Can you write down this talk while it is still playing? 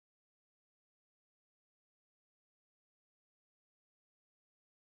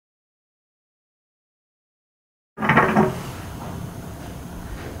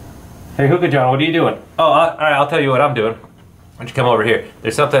Hey Hookah John, what are you doing? Oh, alright, I'll tell you what I'm doing. Why don't you come over here?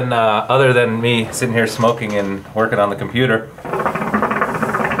 There's something other than me sitting here smoking and working on the computer.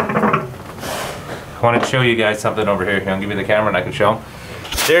 I want to show you guys something over here. I'll give you the camera and I can show them.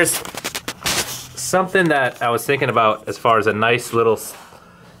 There's something that I was thinking about as far as a nice little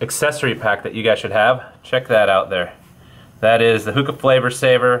accessory pack that you guys should have. Check that out there. That is the Hookah Flavor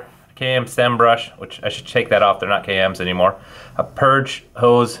Saver KM stem brush, which I should take that off. They're not KMs anymore. A purge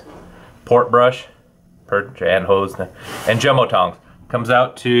hose port brush, purge and hose, and jumbo tongs. Comes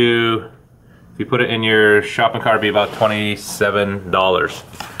out to, if you put it in your shopping cart, be about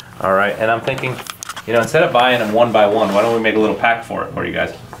 $27. All right, and I'm thinking, you know, instead of buying them one by one, why don't we make a little pack for it for you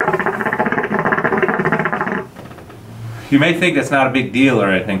guys? You may think that's not a big deal or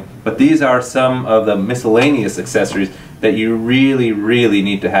anything, but these are some of the miscellaneous accessories that you really, really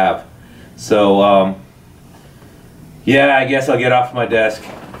need to have. So, yeah, I guess I'll get off my desk.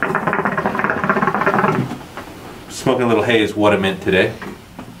 Smoking a little haze, what I meant today.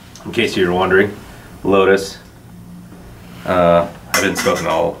 In case you're wondering, Lotus. I've been smoking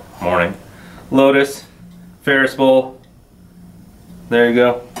all morning. Lotus, Ferris bowl. There you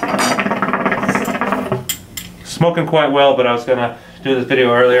go. Smoking quite well, but I was gonna do this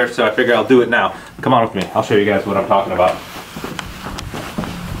video earlier, so I figure I'll do it now. Come on with me. I'll show you guys what I'm talking about.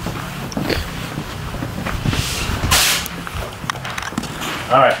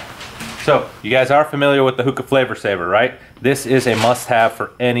 All right. So, you guys are familiar with the Hookah Flavor Saver, right? This is a must-have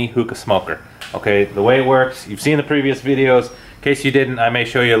for any hookah smoker. Okay, the way it works, you've seen the previous videos. In case you didn't, I may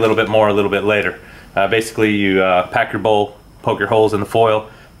show you a little bit more a little bit later. Basically, you pack your bowl, poke your holes in the foil,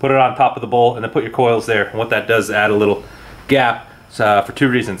 put it on top of the bowl, and then put your coils there. And what that does is add a little gap for two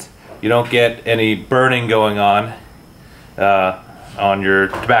reasons. You don't get any burning going on your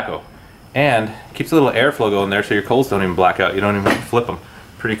tobacco. And keeps a little airflow going there so your coals don't even black out. You don't even have to flip them.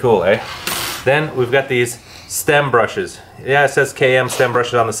 Pretty cool, eh? Then we've got these stem brushes. Yeah, it says KM stem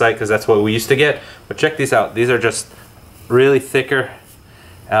brushes on the site because that's what we used to get. But check these out. These are just really thicker,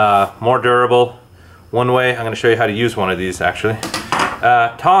 more durable. One way, I'm going to show you how to use one of these actually.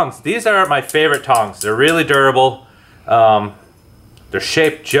 Tongs. These are my favorite tongs. They're really durable. They're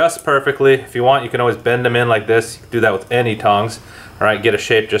shaped just perfectly. If you want, you can always bend them in like this. You can do that with any tongs. All right, get a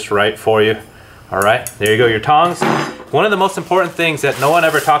shape just right for you. All right, there you go, your tongs. One of the most important things that no one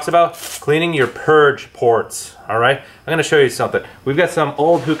ever talks about, cleaning your purge ports. All right, I'm gonna show you something. We've got some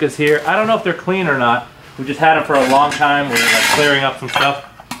old hookahs here. I don't know if they're clean or not. We just had them for a long time. We're like clearing up some stuff.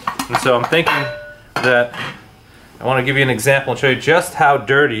 And so I'm thinking that I wanna give you an example and show you just how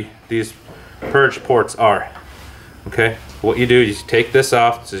dirty these purge ports are. Okay, what you do is you take this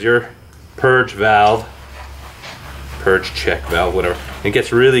off. This is your purge valve, purge check valve, whatever. It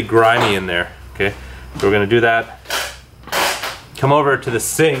gets really grimy in there, okay? So we're gonna do that. Come over to the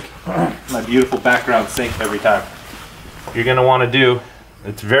sink, my beautiful background sink every time. You're gonna wanna do,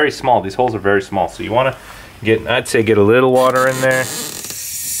 it's very small, these holes are very small, so you wanna get, I'd say get a little water in there.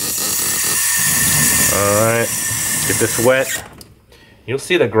 All right, get this wet. You'll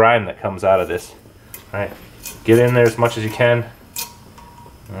see the grime that comes out of this. All right, get in there as much as you can.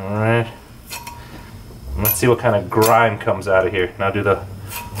 All right. Let's see what kind of grime comes out of here. Now do the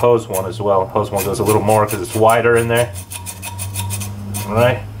hose one as well. Hose one goes a little more because it's wider in there. All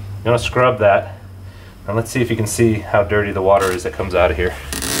right, you want to scrub that. And let's see if you can see how dirty the water is that comes out of here.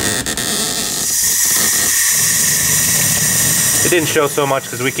 It didn't show so much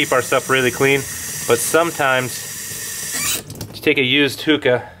because we keep our stuff really clean, but sometimes you take a used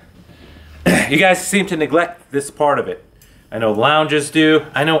hookah, you guys seem to neglect this part of it. I know lounges do,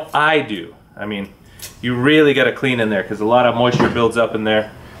 I know I do. I mean, you really got to clean in there because a lot of moisture builds up in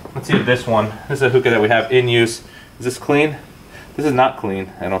there. Let's see if this one, this is a hookah that we have in use. Is this clean? This is not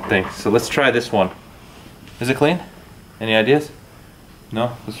clean, I don't think. So let's try this one. Is it clean? Any ideas?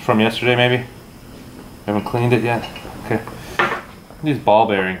 No? This is from yesterday maybe? Haven't cleaned it yet? Okay. These ball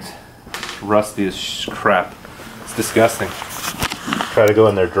bearings. Rusty as crap. It's disgusting. Try to go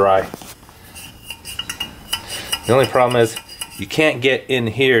in there dry. The only problem is you can't get in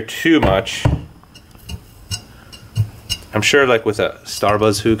here too much. I'm sure like with a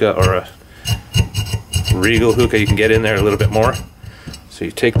Starbuzz hookah or a Regal hookah you can get in there a little bit more. So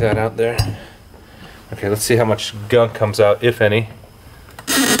you take that out there. Okay, let's see how much gunk comes out, if any.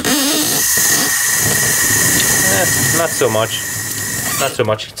 Not so much. Not so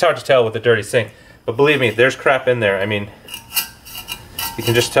much. It's hard to tell with the dirty sink. But believe me, there's crap in there. I mean, you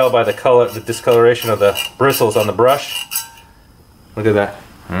can just tell by the color, the discoloration of the bristles on the brush. Look at that.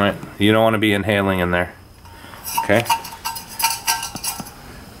 All right, you don't want to be inhaling in there. Okay.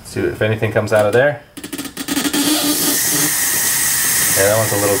 See if anything comes out of there. Yeah, that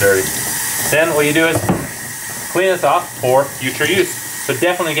one's a little dirty. Then what you do is clean this off for future use. So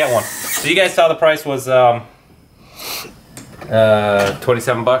definitely get one. So you guys saw the price was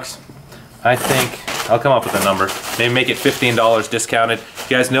 27 bucks. I think I'll come up with a number. Maybe make it $15 discounted. You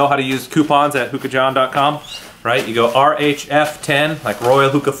guys know how to use coupons at HookahJohn.com, right? You go RHF10, like Royal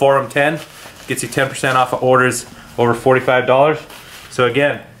Hookah Forum 10, gets you 10% off of orders over $45. So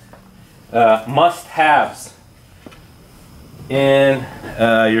again, must-haves in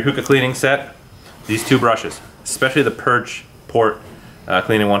your hookah cleaning set, these 2 brushes, especially the purge port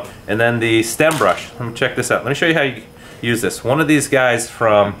cleaning one, and then the stem brush. Let me check this out. Let me show you how you use this. One of these guys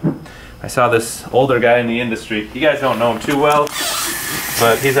from, I saw this older guy in the industry. You guys don't know him too well,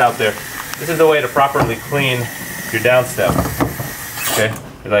 but he's out there. This is the way to properly clean your downstep. Okay,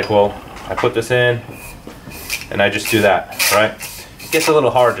 you're like, well, I put this in and I just do that, right? It gets a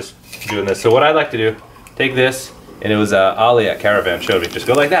little hard just doing this. So what I like to do, take this, and it was Ali at Caravan showed me, just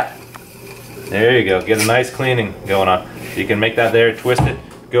go like that. There you go, get a nice cleaning going on. So you can make that there, twist it,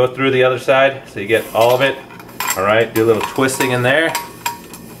 go through the other side so you get all of it. All right, do a little twisting in there.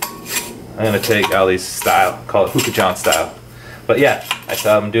 I'm gonna take Ali's style, call it HookahJohn style. But yeah, I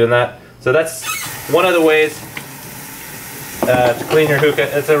saw him doing that. So that's one of the ways to clean your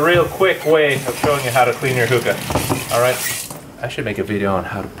hookah. It's a real quick way of showing you how to clean your hookah. All right, I should make a video on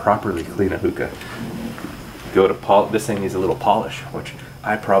how to properly clean a hookah. Go to this thing needs a little polish, which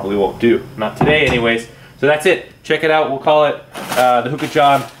I probably won't do. Not today anyways. So that's it. Check it out. We'll call it the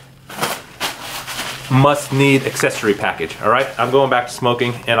HookahJohn must-need accessory package. All right, I'm going back to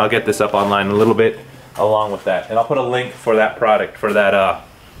smoking, and I'll get this up online a little bit along with that, and I'll put a link for that product, for that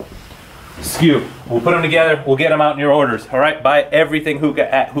SKU. We'll put them together. We'll get them out in your orders. All right, buy everything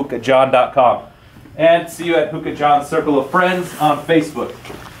hookah at HookahJohn.com, and see you at HookahJohn's Circle of Friends on Facebook.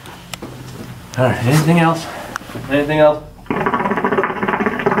 All right, anything else? Anything else?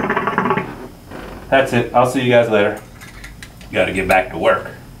 That's it. I'll see you guys later. Got to get back to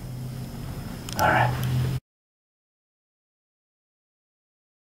work. All right.